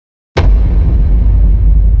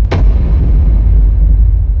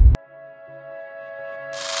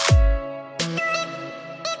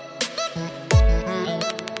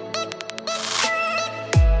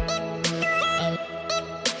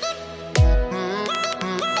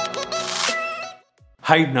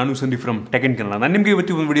Hi, ನಾನು Sandeep from tech in Kannada. ನಾನು ನಿಮಗೆ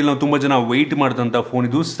ಇವತ್ತು ಒಂದು ವಿಡಿಯೋ ನಾವು ತುಂಬ ಜನ ವೆಯ್ಟ್ ಮಾಡಿದಂಥ ಫೋನ್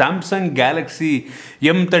ಇದು ಸ್ಯಾಮ್ಸಂಗ್ ಗ್ಯಾಲಕ್ಸಿ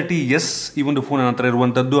M30s. ಈ ಒಂದು ಫೋನ್ ನನ್ನ ಹತ್ರ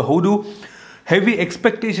ಇರುವಂಥದ್ದು. ಹೌದು, ಹೆವಿ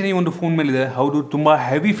ಎಕ್ಸ್ಪೆಕ್ಟೇಷನ್ ಈ ಒಂದು ಫೋನ್ ಮೇಲಿದೆ. ಹೌದು, ತುಂಬ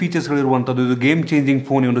ಹೆವಿ ಫೀಚರ್ಸ್ಗಳಿರುವಂಥದ್ದು. ಇದು ಗೇಮ್ ಚೇಂಜಿಂಗ್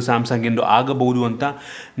ಫೋನ್ ಈ ಒಂದು ಸ್ಯಾಮ್ಸಂಗ್ ಎಂದು ಆಗಬಹುದು ಅಂತ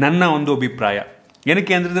ನನ್ನ ಒಂದು ಅಭಿಪ್ರಾಯ.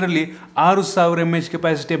 ಏನಕ್ಕೆ ಅಂದರೆ ಇದರಲ್ಲಿ 6000 mAh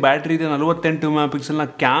ಕೆಪಾಸಿಟಿ ಬ್ಯಾಟ್ರಿ ಇದೆ, 48 MP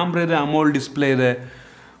ಕ್ಯಾಮ್ರಾ ಇದೆ, AMOLED ಡಿಸ್ಪ್ಲೇ ಇದೆ.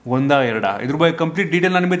 ಇದ್ರ ಬಗ್ಗೆ ಕಂಪ್ಲೀಟ್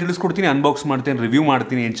ಡೀಟೇಲ್ ನಾನು ನಿಮಗೆ ತಿಳಿಸ್ಕೊಡ್ತೀನಿ, ಅನ್ಬಾಕ್ಸ್ ಮಾಡ್ತೀನಿ, ರಿವ್ಯೂ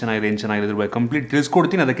ಮಾಡ್ತೀನಿ, ಏನು ಚೆನ್ನಾಗಿದೆ ಇದ್ರ ಬಗ್ಗೆ ಕಂಪ್ಲೀಟ್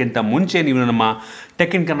ತಿಳಿಸ್ಕೊಡ್ತೀನಿ. ಅದಕ್ಕಿಂತ ಮುಂಚೆ ನೀವು ನಮ್ಮ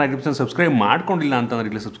tech in Kannada YouTube subscribe ಮಾಡ್ಕೊಂಡಿಲ್ಲ ಅಂತಂದ್ರೆ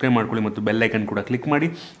ಇಲ್ಲಿ ಸಬ್ಸ್ಕ್ರೈಬ್ ಮಾಡ್ಕೊಳ್ಳಿ ಮತ್ತು ಬೆಲ್ ಐಕನ್ ಕೂಡ ಕ್ಲಿಕ್ ಮಾಡಿ.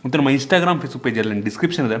 ಮತ್ತು ನಮ್ಮ ಇನ್ಸ್ಟಾಗ್ರಾಮ್ ಫೇಸ್ಬುಕ್ ಪೇಜಲ್ಲಿ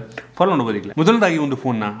ಡಿಸ್ಕ್ರಿಪ್ಷನ್ ಇದೆ, ಫಾಲೋ ಮಾಡೋದಿಲ್ಲ. ಮೊದಲದಾಗಿ ಒಂದು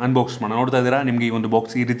ಫೋನ್ನ ಅನ್ಬಾಕ್ಸ್ ಮಾಡೋಣ. ನೋಡ್ತಾ ಇದ್ದೀರಾ, ನಿಮಗೆ ಈ ಒಂದು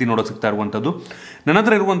ಬಾಕ್ಸ್ ಈ ರೀತಿ ನೋಡೋಕೆ ಸಿಗ್ತಾ ಇರುವಂಥದ್ದು. ನನ್ನ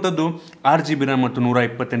ಹತ್ರ ಇರುವಂಥದ್ದು 6GB RAM ಮತ್ತು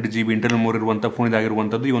 128GB ಇಂಟರ್ನಲ್ ಮೋರ್ ಇರುವಂಥ ಫೋನ್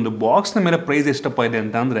ಇದಾಗಿರುವಂಥದ್ದು. ಈ ಒಂದು ಬಾಕ್ಸ್ನ ಮೇಲೆ ಪ್ರೈಸ್ ಎಷ್ಟಪ್ಪ ಇದೆ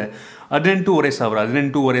ಅಂತ ಅಂದರೆ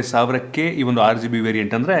 18,500ಕ್ಕೆ ಈ ಒಂದು 6GB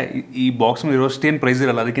ವೇರಿಯಂಟ್. ಅಂದರೆ ಈ ಬಾಕ್ಸ್ ಮೇಲೆ ಇರೋಷ್ಟೇನು ಪ್ರೈಸ್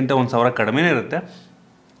ಇರಲ್ಲ, ಅದಕ್ಕಿಂತ 1,000 ಕಡಿಮೆನೇ ಇರುತ್ತೆ.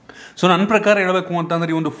 ಸೊ ನನ್ನ ಪ್ರಕಾರ ಹೇಳಬೇಕು ಅಂತಂದರೆ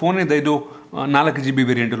ಈ ಒಂದು ಫೋನ್ ಇದೆ, ಇದು 4GB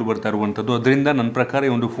ವೇರಿಯಂಟಲ್ಲೂ ಬರ್ತಾ ಇರುವಂಥದ್ದು. ಅದರಿಂದ ನನ್ನ ಪ್ರಕಾರ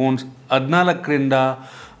ಈ ಒಂದು ಫೋನ್ 14,000ರಿಂದ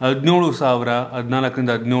 17,000,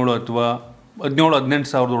 14,000ರಿಂದ 17 ಅಥವಾ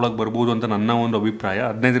 17,000-18,000 ಒಳಗೆ ಬರ್ಬೋದು ಅಂತ ನನ್ನ ಒಂದು ಅಭಿಪ್ರಾಯ.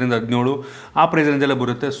 15ರಿಂದ 17 ಆ ಪ್ರೈಸ್ರಿಂದೆಲ್ಲ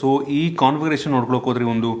ಬರುತ್ತೆ. ಸೊ ಈ ಕಾನ್ಫಿಗರೇಷನ್ ನೋಡ್ಕೊಳಕ್ಕೆ ಹೋದ್ರೆ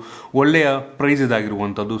ಒಂದು ಒಳ್ಳೆಯ ಪ್ರೈಸ್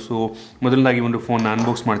ಇದಾಗಿರುವಂಥದ್ದು. ಸೊ ಮೊದಲದಾಗಿ ಒಂದು ಫೋನ್ನ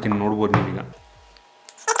ಅನ್ಬಾಕ್ಸ್ ಮಾಡ್ತೀನಿ, ನೋಡ್ಬೋದು ನೀವೀಗ.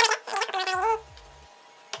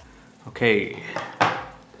 ಓಕೆ,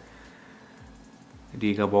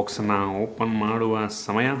 ಇದೀಗ ಬಾಕ್ಸನ್ನು ಓಪನ್ ಮಾಡುವ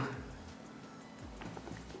ಸಮಯ.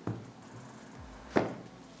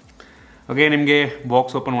 ಓಕೆ, ನಿಮಗೆ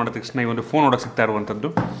ಬಾಕ್ಸ್ ಓಪನ್ ಮಾಡಿದ ತಕ್ಷಣ ಈ ಒಂದು ಫೋನ್ ನೋಡೋಕೆ ಸಿಗ್ತಾ ಇರುವಂಥದ್ದು.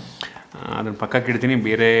 ಅದನ್ನು ಪಕ್ಕಕ್ಕೆ ಇಡ್ತೀನಿ.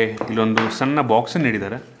 ಬೇರೆ ಇಲ್ಲೊಂದು ಸಣ್ಣ ಬಾಕ್ಸನ್ನು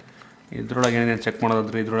ನೀಡಿದ್ದಾರೆ. ಇದರೊಳಗೆ ಏನಿದೆ ಚೆಕ್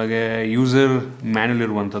ಮಾಡೋದಾದರೆ ಇದರೊಳಗೆ ಯೂಸರ್ ಮ್ಯಾನ್ಯಲ್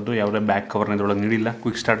ಇರುವಂಥದ್ದು. ಯಾವುದೇ ಬ್ಯಾಕ್ ಕವರ್ನ ಇದರೊಳಗೆ ನೀಡಿಲ್ಲ.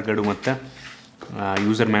 ಕ್ವಿಕ್ ಸ್ಟಾರ್ಟ್ ಗೈಡು ಮತ್ತು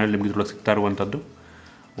ಯೂಸರ್ ಮ್ಯಾನ್ಯಲ್ ನಿಮಗೆ ಇದರೊಳಗೆ ಸಿಗ್ತಾ ಇರುವಂಥದ್ದು.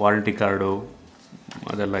 ವಾರಂಟಿ ಕಾರ್ಡು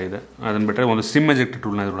ಅದೆಲ್ಲ ಇದೆ. ಅದನ್ನು ಬಿಟ್ಟರೆ ಒಂದು ಸಿಮ್ ಎಜೆಕ್ಟ್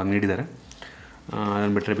ಟೂಲ್ನ ಇದರೊಳಗೆ ನೀಡಿದ್ದಾರೆ.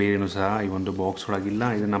 ಅದನ್ನು ಬಿಟ್ಟರೆ ಬೇರೆ ಏನೂ ಸಹ ಈ ಒಂದು ಬಾಕ್ಸ್ ಒಳಗಿಲ್ಲ.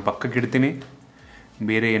 ಇದನ್ನು ಪಕ್ಕಕ್ಕೆ ಇಡ್ತೀನಿ.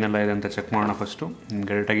 ಬೇರೆ ಏನೆಲ್ಲ ಇದೆ ಅಂತ ಚೆಕ್ ಮಾಡೋಣ. ಫಸ್ಟು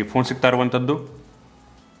ಡೈರೆಕ್ಟಾಗಿ ಫೋನ್ ಸಿಗ್ತಾ ಇರುವಂಥದ್ದು.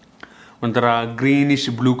 ಒಂಥರ ಗ್ರೀನಿಶ್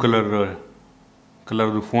ಬ್ಲೂ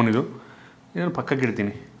ಕಲರ್ದು ಫೋನ್ ಇದು. ಇದನ್ನು ಪಕ್ಕಕ್ಕೆ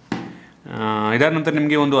ಇಡ್ತೀನಿ. ಇದಾದ ನಂತರ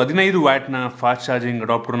ನಿಮಗೆ ಒಂದು 15 ವ್ಯಾಟ್ನ ಫಾಸ್ಟ್ ಚಾರ್ಜಿಂಗ್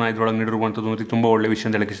ಅಡಾಪ್ಟರ್ನ ಇದರೊಳಗೆ ನೀಡಿರುವಂಥದ್ದು. ಮತ್ತು ತುಂಬ ಒಳ್ಳೆ ವಿಷಯ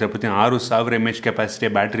ಅಂತ ಹೇಳಕ್ಕೆ ಇಷ್ಟಪಡ್ತೀನಿ. 6000 mAh ಕೆಪಾಸಿಟಿಯ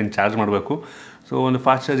ಬ್ಯಾಟ್ರಿನ ಚಾರ್ಜ್ ಮಾಡಬೇಕು. ಸೊ ಒಂದು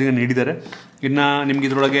ಫಾಸ್ಟ್ ಚಾರ್ಜಿಂಗ್ ನೀಡಿದ್ದಾರೆ. ಇನ್ನು ನಿಮಗೆ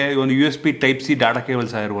ಇದರೊಳಗೆ ಒಂದು USB Type-C ಡಾಟಾ ಕೇಬಲ್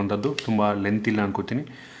ಸಹ ಇರುವಂಥದ್ದು. ತುಂಬ ಲೆಂತ್ ಇಲ್ಲ ಅನ್ಕೋತೀನಿ.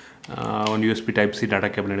 ಒಂದು USB Type-C ಡಾಟಾ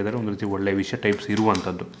ಕೇಬಲ್ ನೀಡಿದ್ದಾರೆ. ಒಂದು ರೀತಿ ಒಳ್ಳೆಯ ವಿಷಯ, Type-C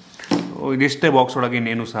ಇರುವಂಥದ್ದು. ಇದಿಷ್ಟೇ ಬಾಕ್ಸ್ ಒಳಗೆ,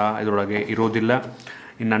 ಇನ್ನೇನು ಸಹ ಇದರೊಳಗೆ ಇರೋದಿಲ್ಲ.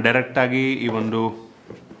 ಇನ್ನು ಡೈರೆಕ್ಟಾಗಿ ಈ ಒಂದು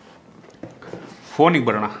ಫೋನಿಗೆ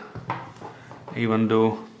ಬರೋಣ. ಈ ಒಂದು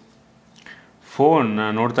ಫೋನ್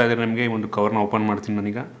ನೋಡ್ತಾ ಇದ್ದಾರೆ ನಿಮಗೆ. ಈ ಒಂದು ಕವರ್ನ ಓಪನ್ ಮಾಡ್ತೀನಿ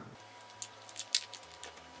ನಾನೀಗ.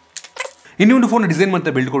 ಇನ್ನೊಂದು ಫೋನ್ ಡಿಸೈನ್ ಮತ್ತು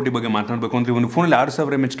ಬಿಲ್ಡ್ ಕ್ವಾಲಿಟಿ ಬಗ್ಗೆ ಮಾತನಾಡಬೇಕು ಅಂದರೆ ಒಂದು ಫೋನಲ್ಲಿ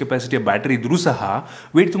 6000 mAh ಕೆಪಾಸಿಟಿಯ ಬ್ಯಾಟ್ರಿ ಇದ್ರೂ ಸಹ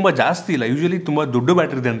ವೆಯ್ಟ್ ತುಂಬ ಜಾಸ್ತಿ ಇಲ್ಲ. ಯೂಶಲಿ ತುಂಬ ದೊಡ್ಡ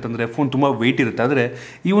ಬ್ಯಾಟ್ರಿ ಇದೆ ಅಂತಂದರೆ ಫೋನ್ ತುಂಬ ವೆಯ್ಟ್ ಇರುತ್ತೆ. ಆದರೆ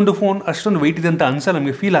ಈ ಒಂದು ಫೋನ್ ಅಷ್ಟೊಂದು ವೆಯ್ಟ್ ಇದೆ ಅಂತ ಅನ್ಸಲ್ಲ,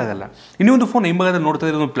 ನಮಗೆ ಫೀಲ್ ಆಗಲ್ಲ. ಇನ್ನೊಂದು ಫೋನ್ ಹಿಂಭಾಗದಲ್ಲಿ ನೋಡ್ತಾ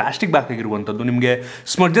ಇರೋದು ಒಂದು ಪ್ಲಾಸ್ಟಿಕ್ ಬ್ಯಾಕ್ ಆಗಿರುವಂಥದ್ದು. ನಿಮಗೆ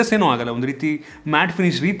ಸ್ಮಡ್ಜಸ್ ಏನೂ ಆಗಲ್ಲ. ಒಂದು ರೀತಿ ಮ್ಯಾಟ್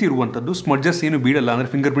ಫಿನಿಶ್ ರೀತಿ ಇರುವಂಥದ್ದು. ಸ್ಮಡ್ಜಸ್ ಏನು ಬೀಳಲ್ಲ, ಅಂದರೆ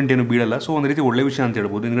ಫಿಂಗರ್ ಪ್ರಿಂಟ್ ಏನು ಬೀಳಲ್ಲ. ಸೊ ಒಂದು ರೀತಿ ಒಳ್ಳೆ ವಿಷಯ ಅಂತ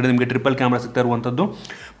ಹೇಳ್ಬೋದು. ಹಿಂಗಡೆ ನಿಮಗೆ ಟ್ರಿಪಲ್ ಕ್ಯಾಮ್ರಾ ಸಿಗ್ತಾ ಇರುವಂಥದ್ದು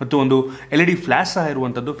ಮತ್ತು ಒಂದು LED ಫ್ಲಾಶ್ ಸಹ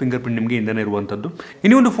ಇರುವಂಥದ್ದು. ಫಿಂಗರ್ ಪ್ರಿಂಟ್ ನಿಮಗೆ ಹಿಂದೆ ಇರುವಂಥದ್ದು.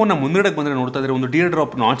 ಇನ್ನೊಂದು ಫೋನ್ನ ಮುಂದೆಗೆ ಬಂದರೆ ನೋಡ್ತಾ ಇದ್ದಾರೆ ಒಂದು ಟಿಯರ್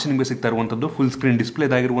ಡ್ರಾಪ್ ನಾಚ್ ನಿಮಗೆ ಸಿಗ್ತಾ ಇರುವಂಥದ್ದು. Full screen display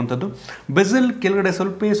ಇದಾಗಿರುವಂಥದ್ದು. ಬೆಜಲ್ ಕೆಳಗಡೆ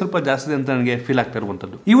ಸ್ವಲ್ಪ ಜಾಸ್ತಿ ಅಂತ ನನಗೆ ಫೀಲ್ ಆಗ್ತಾ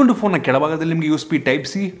ಇರುವಂಥದ್ದು. ಈ ಒಂದು ಫೋನ್ನ ಕೆಳಭಾಗದಲ್ಲಿ ನಿಮಗೆ USB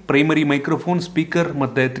Type-C, primary microphone, speaker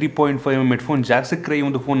ಮತ್ತು 3.5mm ಹೆಡ್ಫೋನ್ ಜಾಕ್ ಸಿಕ್ಕರೆ ಈ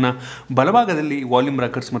ಒಂದು ಫೋನ್ನ ಬಲಭಾಗದಲ್ಲಿ ವಾಲ್ಯೂಮ್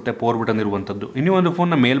ರಾಕರ್ಸ್ ಮತ್ತು ಪವರ್ ಬಟನ್ ಇರುವಂಥದ್ದು. ಇನ್ನೂ ಒಂದು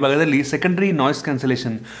ಫೋನ್ನ ಮೇಲ್ಭಾಗದಲ್ಲಿ ಸೆಕೆಂಡರಿ ನಾಯ್ಸ್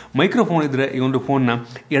ಕ್ಯಾನ್ಸಲೇಷನ್ ಮೈಕ್ರೋಫೋನ್ ಇದ್ದರೆ ಈ ಒಂದು ಫೋನ್ನ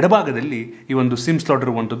ಎಡಭಾಗದಲ್ಲಿ ಈ ಒಂದು ಸಿಮ್ ಸ್ಲಾಟ್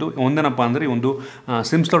ಇರುವಂಥದ್ದು. ಒಂದೇನಪ್ಪ ಅಂದರೆ ಈ ಒಂದು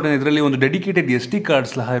ಸಿಮ್ ಸ್ಲಾಟ್ ಇದರಲ್ಲಿ ಒಂದು ಡೆಡಿಕೇಟೆಡ್ SD ಕಾರ್ಡ್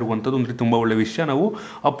ಸಹ ಇರುವಂಥದ್ದು. ಅಂದರೆ ತುಂಬ ಒಳ್ಳೆ ವಿಷಯ. ನಾವು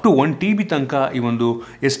ಅಪ್ ಟು 1TB ತನಕ ಈ ಒಂದು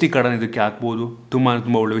SD ಕಾರ್ಡನ್ನು ಇದಕ್ಕೆ ಹಾಕ್ಬೋದು.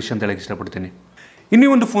 ತುಂಬ ಒಳ್ಳೆ ವಿಷಯ ಅಂತ ಹೇಳಕ್ಕೆ ಇಷ್ಟಪಡ್ತೀನಿ. ಇನ್ನೂ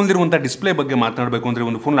ಒಂದು ಫೋನ್ಲಿರುವಂಥ ಡಿಸ್ಪ್ಲೇ ಬಗ್ಗೆ ಮಾತನಾಡಬೇಕು ಅಂದರೆ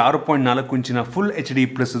ಒಂದು ಫೋನ್ 6.4 ಇಂಚಿನ ಫುಲ್ HD+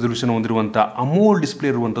 ರೆಸಲ್ಯೂಷನ್ ಹೊಂದಿರುವಂಥ AMOLED ಡಿಸ್ಪ್ಲೇ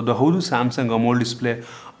ಇರುವಂಥದ್ದು. ಹೌದು, ಸ್ಯಾಮ್ಸಂಗ್ AMOLED ಡಿಸ್ಪ್ಲೇ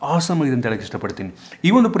ಆಸಮ್ ಆಗಿದೆ ಅಂತ ಹೇಳಕ್ಕೆ ಇಷ್ಟಪಡ್ತೀನಿ.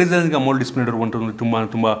 ಈ ಒಂದು ಪ್ರೈಸ್ಗೆ AMOLED ಡಿಸ್ಪ್ಲೇ ಇರುವಂಥದ್ದು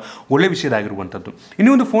ತುಂಬ ಒಳ್ಳೆ ವಿಷಯದಾಗಿರುವಂಥದ್ದು.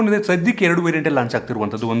 ಇನ್ನೂ ಒಂದು ಫೋನ್ ಇದೆ, ಸದ್ಯಕ್ಕೆ 2 ವೇರಿಯಂಟಲ್ಲಿ ಲಾಂಚ್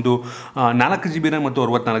ಆಗ್ತಿರುವಂಥದ್ದು. ಒಂದು 4GB RAM ಮತ್ತು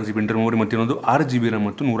 64GB ಇಂಟರ್ನಲ್ ಮೆಮೊರಿ, ಮತ್ತು ಇನ್ನೊಂದು 6GB RAM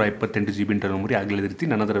ಮತ್ತು 128GB ಇಂಟರ್ನಲ್ ಮೆಮೊರಿ. ಆಗಲೇ ರೀತಿ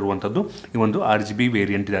ನನ್ನ ಹತ್ರ ಇರುವಂಥದ್ದು ಈ ಒಂದು 6GB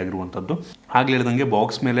ವೇರಿಯಂಟ್ ಇದಾಗಿರುವಂಥದ್ದು. ಆಗಲೇ ಹೇಳಿದಂಗೆ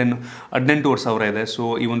ಬಾಕ್ಸ್ ಮೇಲೆ 18,500 ಇದೆ. ಸೊ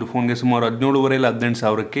ಈ ಒಂದು ಫೋನ್ಗೆ ಸುಮಾರು 17,500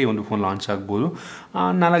 18,000ಕ್ಕೆ ಈ ಒಂದು ಫೋನ್ ಲಾಂಚ್ ಆಗ್ಬೋದು.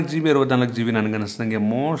 4GB 64GB ನನಗೆ ಅನ್ನಿಸ್ದಂಗೆ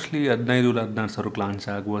ಮೋಸ್ಟ್ಲಿ 15,000-16,000ಕ್ಕೆ ಲಾಂಚ್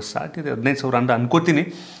ಆಗುವ ಸಾಧ್ಯತೆ 15,000 ಅಂತ ಅನ್ಕೋತೀನಿ.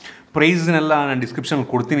 ಪ್ರೈಸ್ನೆಲ್ಲ ನಾನು ಡಿಸ್ಕ್ರಿಪ್ಷನ್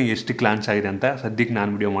ಕೊಡ್ತೀನಿ ಎಷ್ಟಕ್ಕೆ ಲಾಂಚ್ ಆಗಿದೆ ಅಂತ. ಸದ್ಯಕ್ಕೆ ನಾನು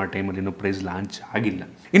ವಿಡಿಯೋ ಮಾಡೋ ಟೈಮಲ್ಲಿ ಇನ್ನೂ ಪ್ರೈಸ್ ಲಾಂಚ್ ಆಗಿಲ್ಲ.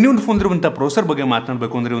 ಇನ್ನೊಂದು ಫೋನ್ ಇರುವಂಥ ಪ್ರೊಸೆಸರ್ ಬಗ್ಗೆ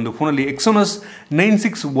ಮಾತನಾಡಬೇಕು ಅಂದರೆ ಒಂದು ಫೋನಲ್ಲಿ Exynos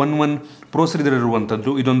 9611 ಪ್ರೊಸೆಸರ್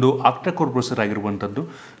ಇರುವಂಥದ್ದು. ಇದೊಂದು ಆಕ್ಟಾಕೋರ್ ಪ್ರೊಸೆಸರ್ ಆಗಿರುವಂಥದ್ದು.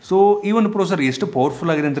 ಸೊ ಈ ಒಂದು ಪ್ರೊಸೆಸರ್ ಎಷ್ಟು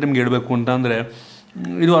ಪವರ್ಫುಲ್ ಆಗಿದೆ ಅಂತ ನಿಮ್ಗೆ ಹೇಳಬೇಕು ಅಂತ ಅಂದರೆ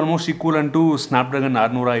ಇದು ಆಲ್ಮೋಸ್ಟ್ ಈಕ್ವಲ್ ಟು ಸ್ನ್ಯಾಪ್ಡ್ರ್ಯಾಗನ್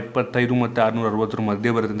 625 ಮತ್ತು 660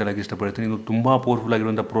 ಮಧ್ಯೆ ಬರುತ್ತೆ ಅಂತ ಹೇಳಕ್ಕೆ ಇಷ್ಟಪಡ್ತೀನಿ. ಇದು ತುಂಬ ಪವರ್ಫುಲ್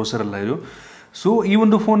ಆಗಿರುವಂಥ ಪ್ರೊಸೆಸರ್ ಅಲ್ಲ ಇದು. ಸೊ ಈ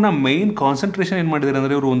ಒಂದು ಫೋನ್ನ ಮೈನ್ ಕಾನ್ಸಂಟ್ರೇಷನ್ ಏನು ಮಾಡಿದ್ದಾರೆ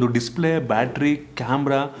ಅಂದರೆ ಇವರು ಒಂದು ಡಿಸ್ಪ್ಲೇ, ಬ್ಯಾಟ್ರಿ,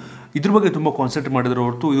 ಕ್ಯಾಮ್ರಾ ಇದ್ರ ಬಗ್ಗೆ ತುಂಬ ಕಾನ್ಸಂಟ್ರೇಟ್ ಮಾಡಿದ್ರೆ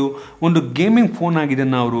ಹೊರತು ಇದು ಒಂದು ಗೇಮಿಂಗ್ ಫೋನ್ ಆಗಿದೆ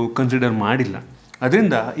ಅವರು ಕನ್ಸಿಡರ್ ಮಾಡಿಲ್ಲ.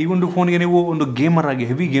 ಅದರಿಂದ ಈ ಒಂದು ಫೋನ್ಗೆ ನೀವು ಒಂದು ಗೇಮರ್ ಆಗಿ,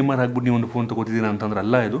 ಹೆವಿ ಗೇಮರ್ ಆಗಿಬಿಟ್ಟು ನೀವು ಒಂದು ಫೋನ್ ತೊಗೋತಿದ್ದೀರಾ ಅಂತಂದ್ರೆ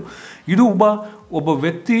ಅಲ್ಲ. ಇದು ಒಬ್ಬ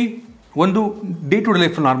ವ್ಯಕ್ತಿ ಒಂದು day to day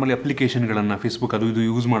life normally ಅಪ್ಲಿಕೇಶನ್ಗಳನ್ನು ಫೇಸ್ಬುಕ್ ಅದು ಇದು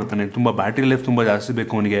ಯೂಸ್ ಮಾಡ್ತಾನೆ, ತುಂಬ ಬ್ಯಾಟ್ರಿ ಲೈಫ್ ತುಂಬ ಜಾಸ್ತಿ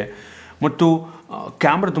ಬೇಕು ಅವನಿಗೆ, ಮತ್ತು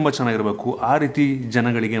ಕ್ಯಾಮ್ರಾ ತುಂಬ ಚೆನ್ನಾಗಿರಬೇಕು, ಆ ರೀತಿ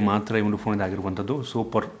ಜನಗಳಿಗೆ ಮಾತ್ರ ಈ ಒಂದು ಫೋನ್ ಇದಾಗಿರುವಂಥದ್ದು. ಸೊ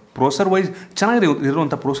ಪ್ರೋಸರ್ ವೈಸ್ ಚೆನ್ನಾಗಿದೆ,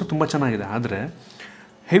 ಇರುವಂಥ ಪ್ರೋಸರ್ ತುಂಬ ಚೆನ್ನಾಗಿದೆ, ಆದರೆ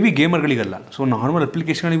ಹೆವಿ ಗೇಮರ್ಗಳಿಗಲ್ಲ. ಸೊ ನಾರ್ಮಲ್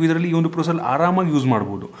ಅಪ್ಲಿಕೇಶನ್ಗಳಿಗೆ ಇದರಲ್ಲಿ ಈ ಒಂದು ಪ್ರೋಸರ್ ಆರಾಮಾಗಿ ಯೂಸ್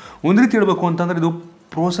ಮಾಡ್ಬೋದು. ಒಂದು ರೀತಿ ಹೇಳ್ಬೇಕು ಅಂತಂದರೆ ಇದು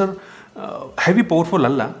ಪ್ರೋಸರ್ ಹೆವಿ ಪವರ್ಫುಲ್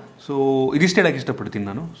ಅಲ್ಲ. ಸೊ ಇದಿಷ್ಟು ಹೇಳಕ್ಕೆ ಇಷ್ಟಪಡ್ತೀನಿ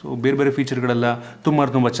ನಾನು. ಸೊ ಬೇರೆ ಬೇರೆ ಫೀಚರ್ಗಳೆಲ್ಲ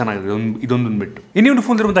ತುಂಬ ಚೆನ್ನಾಗಿದೆ ಇದೊಂದನ್ನು ಬಿಟ್ಟು. ಇನ್ನೊಂದು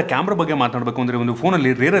ಫೋನ್ ಇರುವಂಥ ಕ್ಯಾಮ್ರಾ ಬಗ್ಗೆ ಮಾತಾಡಬೇಕು ಅಂದರೆ ಒಂದು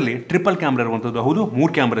ಫೋನಲ್ಲಿ ರೇರಲ್ಲಿ ಟ್ರಿಪಲ್ ಕ್ಯಾಮ್ರಾ ಇರುವಂಥದ್ದು. ಹೌದು, 3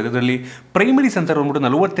 ಕ್ಯಾಮ್ರಾ ಇದೆ. ಇದರಲ್ಲಿ ಪ್ರೈಮರಿ ಸೆನ್ಸರ್ ಬಂದ್ಬಿಟ್ಟು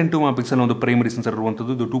 48 ಮೆಗಾಪಿಕ್ಸೆಲ್ ಒಂದು ಪ್ರೈಮರಿ ಸೆನ್ಸರ್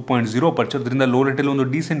ಇರುವಂಥದ್ದು. ಇದು 2.0 ಅಪರ್ಚರ್, ಇದರಿಂದ ಲೋ ಲೈಟಲ್ಲಿ ಒಂದು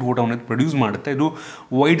ಡೀಸೆಂಟ್ ಫೋಟೋವನ್ನು ಪ್ರೊಡ್ಯೂಸ್ ಮಾಡುತ್ತೆ. ಇದು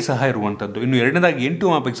ವೈಡ್ ಸಹ ಇರುವಂಥದ್ದು. ಇನ್ನು ಎರಡನೇದಾಗಿ 8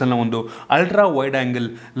 ಮೆಗಾಪಿಕ್ಸೆಲ್ನ ಒಂದು ultra wide angle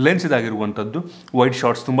lens ಇದಾಗಿರುವಂಥದ್ದು. Wide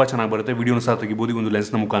shorts ತುಂಬ ಚೆನ್ನಾಗಿ ಬರುತ್ತೆ, ವಿಡಿಯೋನ ಸಹ ತೆಗಿಬೋದು ಈ ಒಂದು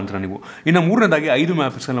ಲೆನ್ಸ್ನ ಮುಖಾಂತರ ನೀವು. ಇನ್ನು ಮೂರನೇದಾಗಿ 5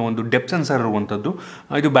 ಮೆಗಾಪಿಕ್ಸೆಲ್ನ ಒಂದು ಡೆಪ್ತ್ ಸೆನ್ಸರ್ ಇರುವಂಥದ್ದು.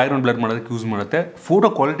 ಇದು ಬ್ಯಾಕ್ಗ್ರೌಂಡ್ ಬ್ಲರ್ ಮಾಡೋದಕ್ಕೆ ಯೂಸ್ ಮಾಡುತ್ತೆ. ಫೋಟೋ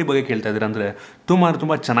ಕ್ವಾಲಿಟಿ ಬಗ್ಗೆ ಕೇಳ್ತಾ ಇದ್ದೀರಾ ಅಂದರೆ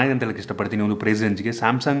ತುಂಬ ಚೆನ್ನಾಗಿದೆ ಅಂತ ಹೇಳಕ್ಕೆ ಇಷ್ಟಪಡ್ತೀನಿ. ಒಂದು ಪ್ರೈಸ್ ರೇಂಜ್ಗೆ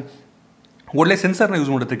ಸ್ಯಾಮ್ಸಂಗ್ ಒಳ್ಳೆ ಸೆನ್ಸರ್ನ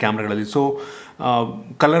ಯೂಸ್ ಮಾಡುತ್ತೆ ಕ್ಯಾಮ್ರಾಗಳಲ್ಲಿ. ಸೊ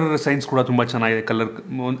ಕಲರ್ ಸೈನ್ಸ್ ಕೂಡ ತುಂಬ ಚೆನ್ನಾಗಿದೆ, ಕಲರ್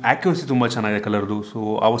ಆ್ಯಕ್ಯುರಸಿ ತುಂಬ ಚೆನ್ನಾಗಿದೆ ಕಲರ್ದು. ಸೊ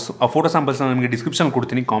ಆ ಫೋಟೋ ಸ್ಯಾಂಪಲ್ಸ್ನ ನಿಮಗೆ ಡಿಸ್ಕ್ರಿಪ್ಷನ್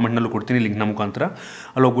ಕೊಡ್ತೀನಿ, ಕಾಮೆಂಟ್ನಲ್ಲೂ ಕೊಡ್ತೀನಿ ಲಿಂಕ್ನ ಮುಖಾಂತರ.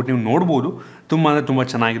 ಅಲ್ಲಿ ಹೋಗ್ಬಿಟ್ಟು ನೀವು ನೋಡ್ಬೋದು. ತುಂಬ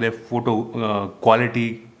ಚೆನ್ನಾಗಿದೆ ಫೋಟೋ ಕ್ವಾಲಿಟಿ,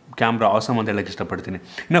 ಕ್ಯಾಮ್ರಾ ಆಸಮ್ ಅಂತ ಹೇಳಕ್ಕೆ ಇಷ್ಟಪಡ್ತೀನಿ.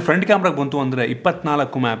 ಇನ್ನು ಫ್ರಂಟ್ ಕ್ಯಾಮ್ರಾಗೆ ಬಂತು ಅಂದರೆ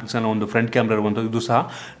 24 ಮೆಗಾಪಿಕ್ಸೆಲ್ನ ಒಂದು ಫ್ರಂಟ್ ಕ್ಯಾಮ್ರಾ ಇರುವಂಥದ್ದು. ಇದು ಸಹ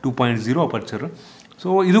 2.0 ಅಪರ್ಚರ್.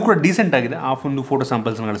 ಸೊ ಇದು ಕೂಡ ಡೀಸೆಂಟ್ ಆಗಿದೆ. ಆ ಒಂದು ಫೋಟೋ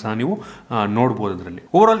ಸ್ಯಾಂಪಲ್ಸ್ಗಳು ಸಹ ನೀವು ನೋಡ್ಬೋದು ಅದರಲ್ಲಿ.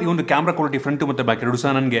 ಓವರಾಲ್ ಈ ಒಂದು ಕ್ಯಾಮ್ರಾ ಕ್ವಾಲಿಟಿ ಫ್ರಂಟ್ ಮತ್ತು ಬ್ಯಾಕ್ ಎರಡು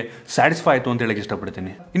ಸಹ ನನಗೆ ಸ್ಯಾಟಿಸ್ಫೈ ಆಯಿತು ಅಂತ ಹೇಳಕ್ಕೆ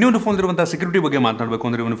ಇಷ್ಟಪಡ್ತೀನಿ. ಇನ್ನೊಂದು ಫೋನ್ ಇರುವಂಥ ಸೆಕ್ಯೂರಿಟಿ ಬಗ್ಗೆ ಮಾತನಾಡಬೇಕು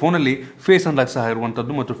ಅಂದರೆ ಒಂದು ಫೋನಲ್ಲಿ ಫೇಸ್ ಅನ್ಲಾಕ್ ಸಹ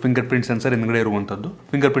ಇರುವಂಥದ್ದು ಮತ್ತು ಫಿಂಗರ್ ಪ್ರಿಂಟ್ ಸೆನ್ಸರ್ ಹಿಂದ್ಗಡೆ ಇರುವಂಥದ್ದು.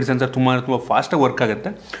 ಫಿಂಗರ್ ಪ್ರಿಂಟ್ ಸೆನ್ಸರ್ ತುಂಬ ಫಾಸ್ಟಾಗಿ ವರ್ಕ್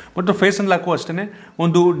ಆಗುತ್ತೆ, ಮತ್ತು ಫೇಸ್ ಅನ್ಲಾಕು ಅಷ್ಟೇ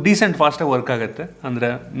ಒಂದು ಡೀಸೆಂಟ್ ಫಾಸ್ಟಾಗಿ ವರ್ಕ್ ಆಗುತ್ತೆ. ಅಂದರೆ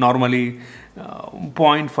ನಾರ್ಮಲಿ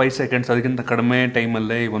 0.5 ಸೆಕೆಂಡ್ಸ್ ಅದಕ್ಕಿಂತ ಕಡಿಮೆ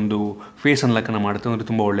ಟೈಮಲ್ಲೇ ಒಂದು ಫೇಸ್ ಅನ್ಲಾಕನ್ನು ಮಾಡುತ್ತೆ ಅಂದರೆ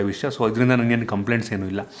ತುಂಬ ಒಳ್ಳೆಯ ವಿಷಯ. ಸೊ ಇದರಿಂದ ನನಗೇನು ಕಂಪ್ಲೇಂಟ್ಸ್ ಏನೂ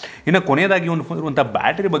ಇಲ್ಲ. ಇನ್ನು ಕೊನೆಯದಾಗಿ ಒಂದು ಫೋನ್ ಇರುವಂಥ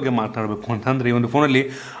ಬ್ಯಾಟ್ರಿ ಬಗ್ಗೆ ಮಾತನಾಡಬೇಕು ಅಂತಂದರೆ ಈ ಒಂದು ಫೋನಲ್ಲಿ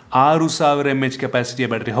 6000 mAh ಕೆಪಾಸಿಟಿಯ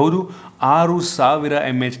ಬ್ಯಾಟ್ರಿ. ಹೌದು, 6000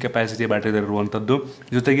 mAh ಕೆಪಾಸಿಟಿಯ ಬ್ಯಾಟ್ರಿ ಇರುವಂಥದ್ದು.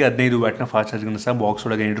 ಜೊತೆಗೆ 15 ವ್ಯಾಟ್ನ ಫಾಸ್ಟ್ ಚಾರ್ಜಿಂಗ್ ಸಹ ಬಾಕ್ಸ್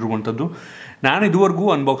ಒಳಗೆ ಇಟ್ಟಿರುವಂಥದ್ದು. ನಾನು ಇದುವರೆಗೂ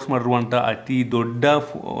ಅನ್ಬಾಕ್ಸ್ ಮಾಡಿರುವಂಥ ಅತಿ ದೊಡ್ಡ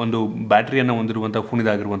ಒಂದು ಬ್ಯಾಟ್ರಿಯನ್ನು ಹೊಂದಿರುವಂಥ ಫೋನ್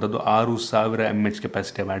ಇದಾಗಿರುವಂಥದ್ದು. 6000 mAh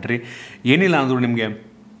ಕೆಪಾಸಿಟಿಯ battery. ಏನಿಲ್ಲ ಅಂದರೂ ನಿಮಗೆ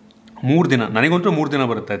 3 ದಿನ, ನನಗಂತೂ 3 ದಿನ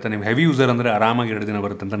ಬರುತ್ತೆ ಆಯಿತಾ. ನೀವು ಹೆವಿ ಯೂಸರ್ ಅಂದರೆ ಆರಾಮಾಗಿ 2 ದಿನ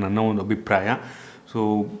ಬರುತ್ತೆ ಅಂತ ನನ್ನ ಒಂದು ಅಭಿಪ್ರಾಯ. ಸೊ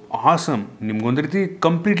ಆಸಮ್, ನಿಮ್ಗೊಂದು ರೀತಿ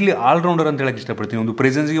ಕಂಪ್ಲೀಟ್ಲಿ ಆಲ್ರೌಂಡರ್ ಅಂತ ಹೇಳಕ್ಕೆ ಇಷ್ಟಪಡ್ತೀನಿ. ಒಂದು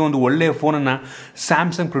ಪ್ರೆಸೆನ್ಸ್ಗೆ ಒಂದು ಒಳ್ಳೆಯ ಫೋನನ್ನು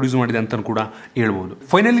ಸ್ಯಾಮ್ಸಂಗ್ ಪ್ರೊಡ್ಯೂಸ್ ಮಾಡಿದೆ ಅಂತ ಕೂಡ ಹೇಳ್ಬೋದು.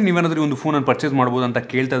 ಫೈನಲಿ ನೀವೇನಾದರೂ ಒಂದು ಫೋನನ್ನು ಪರ್ಚೇಸ್ ಮಾಡ್ಬೋದು ಅಂತ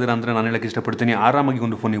ಕೇಳ್ತಾ ಇದ್ದೀರಾ ಅಂದರೆ ನಾನು ಹೇಳಕ್ಕೆ ಇಷ್ಟಪಡ್ತೀನಿ, ಆರಾಮಾಗಿ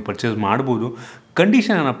ಒಂದು ಫೋನ್ ನೀವು ಪರ್ಚೇಸ್ ಮಾಡ್ಬೋದು.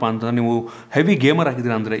 ಕಂಡೀಷನ್ ಏನಪ್ಪ ಅಂತಂದರೆ ನೀವು ಹೆವಿ ಗೇಮರ್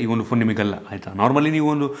ಆಗಿದ್ದೀರಾ ಅಂದರೆ ಈ ಒಂದು ಫೋನ್ ನಿಮಗಲ್ಲ ಆಯಿತಾ. ನಾರ್ಮಲಿ ನೀವು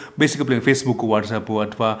ಒಂದು ಬೇಸಿಕ್ ಅಪ್ಲಿಕೇಶನ್ ಫೇಸ್ಬುಕ್ಕು, ವಾಟ್ಸಪ್ಪು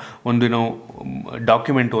ಅಥವಾ ಒಂದು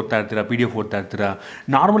ಡಾಕ್ಯುಮೆಂಟ್ ಓದ್ತಾ ಇರ್ತೀರಾ, PDF ಓದ್ತಾ ಇರ್ತೀರಾ,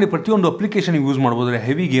 ನಾರ್ಮಲಿ ಪ್ರತಿಯೊಂದು ಅಪ್ಲಿಕೇಶನ್ ಯೂಸ್ ಮಾಡ್ಬೋದ್ರೆ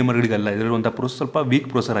ಹೆವಿ ಗೇಮರ್ಗಳಿಗಲ್ಲ. ಇದರಲ್ಲಿರುವಂಥ ಪ್ರೋಸೆಸ್ ಸ್ವಲ್ಪ ವೀಕ್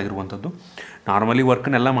ಪ್ರೋಸರ್ ಆಗಿರುವಂಥದ್ದು. ನಾರ್ಮಲಿ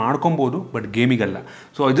ವರ್ಕನ್ನೆಲ್ಲ ಮಾಡ್ಕೊಬೋದು, ಬಟ್ ಗೇಮಿಗಲ್ಲ.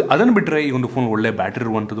 ಸೊ ಅದನ್ನು ಬಿಟ್ಟರೆ ಈ ಒಂದು ಫೋನ್ ಒಳ್ಳೆ ಬ್ಯಾಟ್ರಿ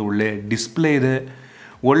ಇರುವಂಥದ್ದು, ಒಳ್ಳೆ ಡಿಸ್ಪ್ಲೇ ಇದೆ,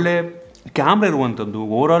 ಒಳ್ಳೆ ಕ್ಯಾಮ್ರಾ ಇರುವಂಥದ್ದು,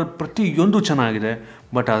 ಓವರಾಲ್ ಪ್ರತಿಯೊಂದು ಚೆನ್ನಾಗಿದೆ.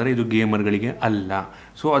 ಬಟ್ ಆದರೆ ಇದು ಗೇಮರ್ಗಳಿಗೆ ಅಲ್ಲ.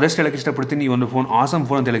 ಸೊ ಅದಷ್ಟು ಹೇಳಕ್ಕೆ ಇಷ್ಟಪಡ್ತೀನಿ. ಈ ಒಂದು ಫೋನ್ ಆಸಮ್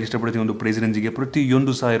ಫೋನ್ ಅಂತ ಹೇಳಕ್ಕೆ ಇಷ್ಟಪಡ್ತೀನಿ. ಒಂದು ಪ್ರೈಸ್ ರೇಂಜಿಗೆ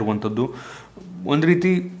ಪ್ರತಿಯೊಂದು ಸಹ ಇರುವಂಥದ್ದು. ಒಂದು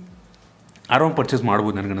ರೀತಿ ಆರಾಮ್ ಪರ್ಚೇಸ್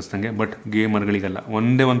ಮಾಡ್ಬೋದು ನನಗೆ ಅನಿಸ್ತಂಗೆ, ಬಟ್ ಗೇಮರ್ಗಳಿಗಲ್ಲ.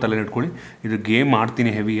 ಒಂದೇ ಒಂದು ತಲೆ ಇಟ್ಕೊಳ್ಳಿ, ಇದು ಗೇಮ್ ಮಾಡ್ತೀನಿ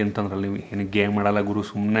ಹೆವಿ ಅಂತಂದ್ರಲ್ಲಿ ನೀವು ಏನು ಗೇಮ್ ಮಾಡಲ್ಲ ಗುರು,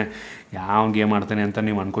 ಸುಮ್ಮನೆ ಯಾವ ಗೇಮ್ ಮಾಡ್ತಾನೆ ಅಂತ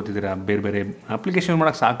ನೀವು ಅನ್ಕೋತಿದ್ದೀರಾ, ಬೇರೆ ಬೇರೆ ಅಪ್ಲಿಕೇಶನ್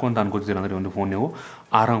ಮಾಡೋಕ್ಕೆ ಸಾಕು ಅಂತ ಅನ್ಕೋತಿದ್ದೀರಾ ಅಂದರೆ ಒಂದು ಫೋನ್ ನೀವು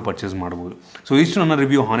ಆರಾಮ್ ಪರ್ಚೇಸ್ ಮಾಡ್ಬೋದು. ಸೊ ಇಷ್ಟು ನನ್ನ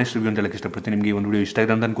ರಿವ್ಯೂ, ಹಾನೆಸ್ಟ್ ರಿವ್ಯೂ ಅಂತ ಹೇಳಕ್ಕೆ ಇಷ್ಟಪಡ್ತೀನಿ. ನಿಮಗೆ ಒಂದು ವಿಡಿಯೋ ಇಷ್ಟ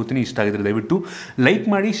ಆಗಿದೆ ಅಂತ ಅನ್ಕೋತೀನಿ. ಇಷ್ಟ ಆಗಿದ್ರೆ ದಯವಿಟ್ಟು ಲೈಕ್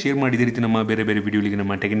ಮಾಡಿ, ಶೇರ್ ಮಾಡಿ. ಇದೇ ರೀತಿ ನಮ್ಮ ಬೇರೆ ಬೇರೆ ವಿಡಿಯೋಗಳಿಗೆ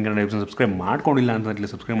ನಮ್ಮ ಟೆಕ್ ಇನ್ ಕನ್ನಡ ಸಬ್ಸ್ಕ್ರೈಬ್ ಮಾಡ್ಕೊಂಡಿಲ್ಲ ಅಂತಂದರೆ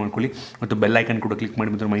ಸಬ್ಸ್ಕ್ರೈಬ್ ಮಾಡ್ಕೊಳ್ಳಿ, ಮತ್ತು ಬೆಲ್ ಐಕನ್ ಕೂಡ ಕ್ಲಿಕ್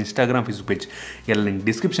ಮಾಡಿ. ಮತ್ತು ನಮ್ಮ ಇನ್ಸ್ಟಾಗ್ರಾಮ್, ಫೇಸ್ಬುಕ್ ಪೇಜ್ ಎಲ್ಲ ಲಿಂಕ್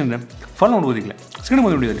ಡಿಸ್ಕ್ರಿಪ್ಷನ್ ಇದೆ, ಫಾಲೋ ಮಾಡ್ಬೋದು. ಈಗಲೇ ಸಿಗೋಣ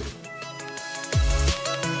ಒಂದು ವಿಡಿಯೋದಲ್ಲಿ.